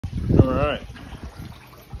All right.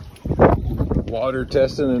 Water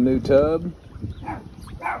testing a new tub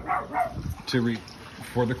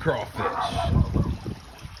for the crawfish.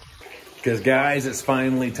 Because guys, it's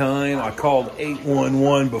finally time. I called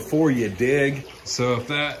 811 before, you dig. So if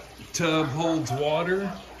that tub holds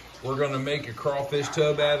water, we're gonna make a crawfish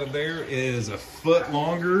tub out of there. It is a foot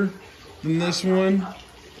longer than this one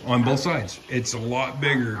on both sides. It's a lot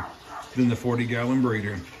bigger than the 40-gallon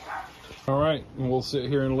breeder. All right, and we'll sit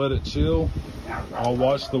here and let it chill. I'll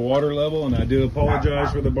watch the water level, and I do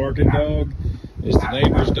apologize for the barking dog. It's the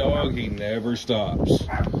neighbor's dog. He never stops.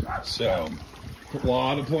 So, a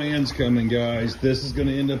lot of plans coming, guys. This is going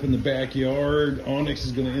to end up in the backyard. Onyx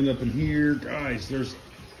is going to end up in here. Guys, there's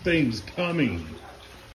things coming.